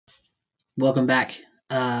Welcome back.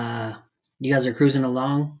 You guys are cruising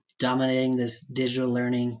along, dominating this digital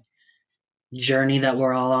learning journey that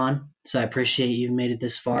we're all on. So I appreciate you've made it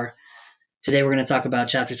this far. Today we're going to talk about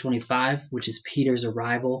chapter 25, which is Peter's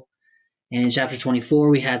arrival. And in chapter 24,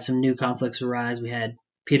 we had some new conflicts arise.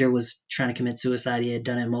 Peter was trying to commit suicide. He had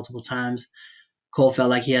done it multiple times. Cole felt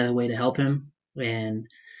like he had a way to help him and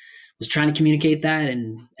was trying to communicate that,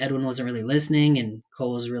 and Edwin wasn't really listening, and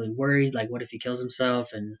Cole was really worried, like, what if he kills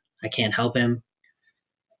himself and I can't help him?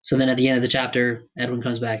 So then at the end of the chapter, Edwin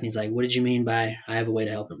comes back and he's like, what did you mean by I have a way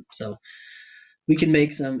to help him? So we can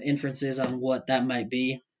make some inferences on what that might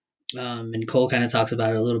be. And Cole kind of talks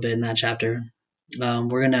about it a little bit in that chapter. We're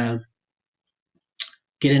going to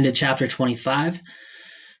get into chapter 25,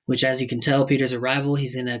 which, as you can tell, Peter's arrival,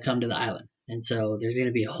 he's going to come to the island. And so there's going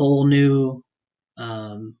to be a whole new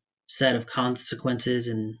set of consequences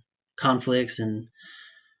and conflicts and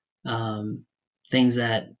things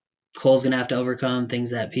that Cole's going to have to overcome,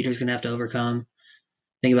 things that Peter's going to have to overcome.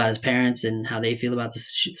 Think about his parents and how they feel about the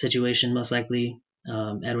situation, most likely.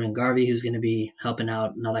 Edwin and Garvey, who's going to be helping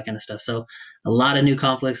out and all that kind of stuff. So a lot of new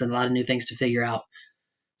conflicts and a lot of new things to figure out.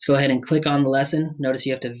 Let's go ahead and click on the lesson. Notice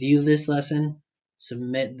you have to view this lesson,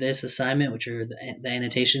 submit this assignment, which are the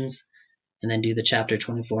annotations, and then do the chapter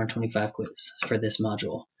 24 and 25 quiz for this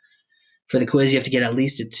module. For the quiz, you have to get at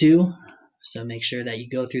least a 2. So make sure that you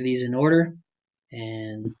go through these in order.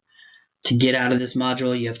 And to get out of this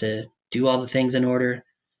module, you have to do all the things in order,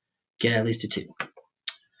 get at least a 2.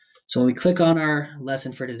 So when we click on our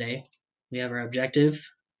lesson for today, we have our objective,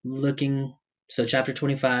 so chapter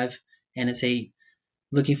 25, and it's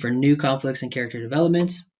looking for new conflicts and character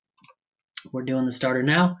developments. We're doing the starter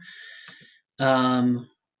now. Our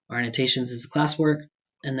annotations is classwork,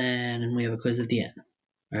 and then we have a quiz at the end.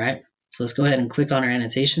 All right, so let's go ahead and click on our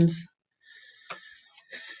annotations.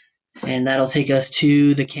 And that'll take us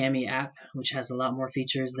to the Kami app, which has a lot more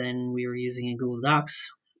features than we were using in Google Docs.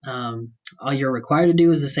 All you're required to do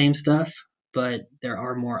is the same stuff, but there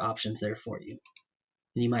are more options there for you.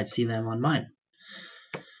 And you might see them on mine.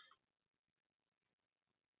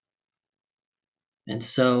 And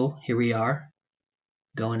so here we are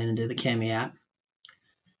going into the Kami app.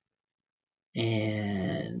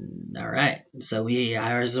 And all right, so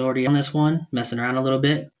I was already on this one, messing around a little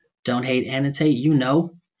bit. Don't hate annotate, you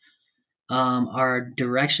know. Our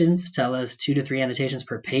directions tell us 2 to 3 annotations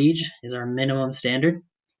per page is our minimum standard.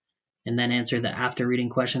 And then answer the after reading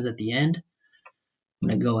questions at the end. I'm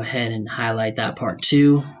going to go ahead and highlight that part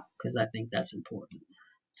too, because I think that's important.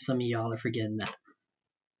 Some of y'all are forgetting that.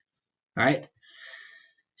 All right.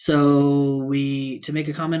 So to make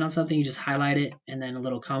a comment on something, you just highlight it, and then a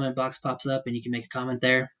little comment box pops up, and you can make a comment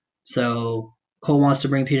there. So Cole wants to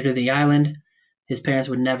bring Peter to the island. His parents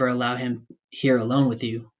would never allow him here alone with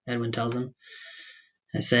you, Edwin tells him.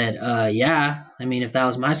 I said, yeah, I mean, if that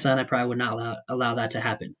was my son, I probably would not allow that to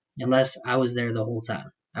happen, unless I was there the whole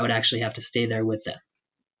time. I would actually have to stay there with them.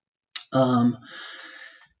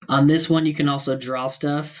 On this one, you can also draw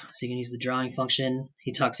stuff, so you can use the drawing function.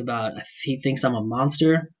 He talks about, he thinks I'm a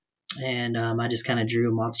monster, and I just kind of drew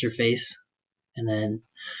a monster face, and then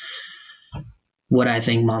what I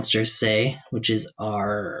think monsters say, which is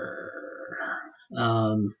R.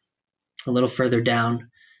 A little further down,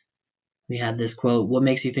 we had this quote, what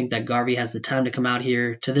makes you think that Garvey has the time to come out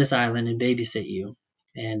here to this island and babysit you?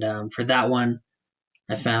 And for that one,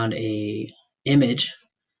 I found a image.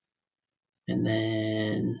 And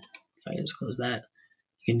then if I can just close that,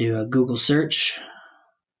 you can do a Google search.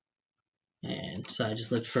 And so I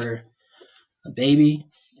just looked for a baby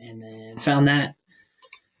and then found that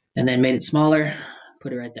and then made it smaller,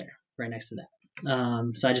 put it right there, right next to that.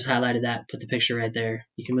 So I just highlighted that, put the picture right there.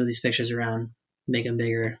 You can move these pictures around, make them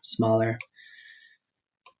bigger, smaller.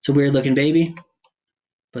 It's a weird looking baby,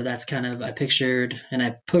 but that's kind of, I pictured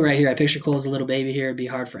Cole as a little baby here. It'd be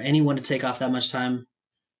hard for anyone to take off that much time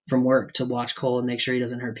from work to watch Cole and make sure he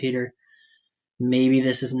doesn't hurt Peter. Maybe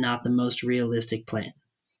this is not the most realistic plan.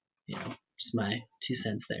 Just my 2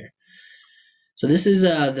 cents there. So this is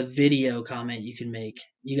the video comment you can make.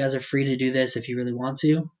 You guys are free to do this if you really want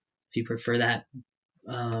to, if you prefer that.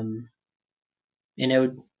 And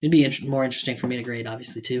it'd be more interesting for me to grade,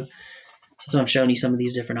 obviously, too. So I'm showing you some of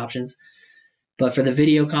these different options. But for the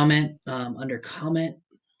video comment, under comment,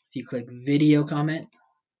 if you click video comment,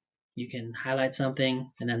 you can highlight something,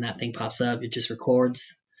 and then that thing pops up. It just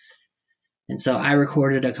records. And so I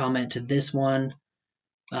recorded a comment to this one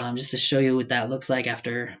just to show you what that looks like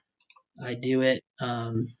after I do it.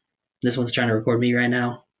 This one's trying to record me right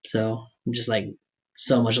now, so I'm just like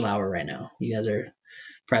so much louder right now. You guys are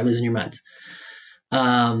probably losing your minds.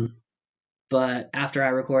 But after I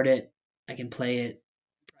record it, I can play it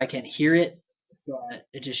I can't hear it, but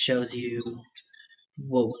it just shows you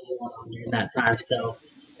what was going on during that time. So,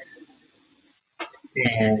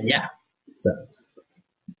 and yeah, so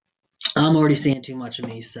I'm already seeing too much of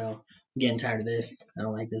me, so I'm getting tired of this. I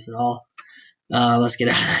don't like this at all. Let's get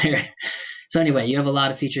out of there. So anyway, you have a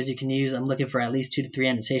lot of features you can use. I'm looking for at least 2 to 3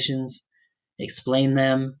 annotations. Explain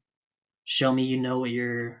them. Show me you know what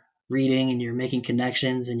you're reading and you're making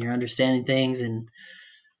connections and you're understanding things and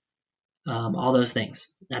all those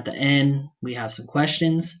things. At the end, we have some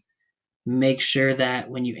questions. Make sure that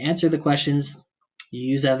when you answer the questions,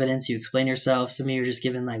 you use evidence, you explain yourself. Some of you are just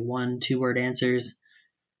giving like 1-2 word answers.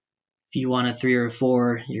 If you want a 3 or a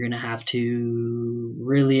 4, you're going to have to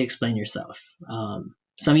really explain yourself.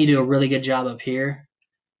 Some of you do a really good job up here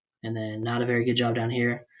and then not a very good job down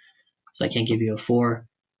here. So I can't give you a 4.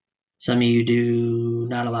 Some of you do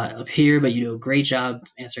not a lot up here, but you do a great job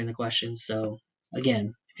answering the questions. So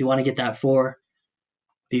again, if you want to get that 4,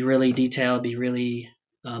 be really detailed, be really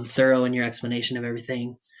thorough in your explanation of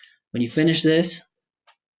everything. When you finish this,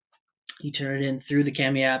 you turn it in through the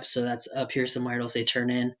Kami app. So that's up here somewhere. It'll say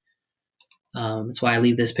turn in. That's why I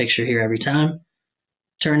leave this picture here every time.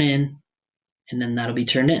 Turn in, and then that'll be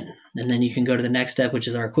turned in. And then you can go to the next step, which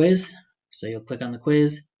is our quiz. So you'll click on the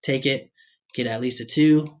quiz, take it, get at least a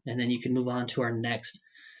 2, and then you can move on to our next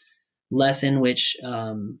lesson, which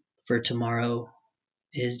for tomorrow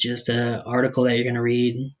is just an article that you're going to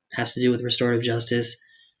read. It has to do with restorative justice.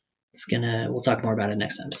 We'll talk more about it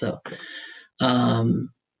next time. So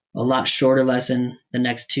a lot shorter lesson the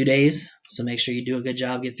next 2 days. So make sure you do a good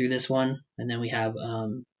job, get through this one. And then we have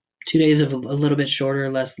 2 days of a little bit shorter,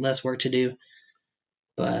 less work to do,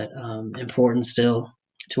 but important still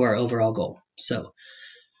to our overall goal. So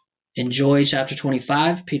enjoy chapter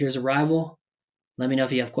 25, Peter's arrival. Let me know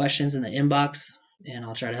if you have questions in the inbox, and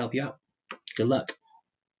I'll try to help you out. Good luck.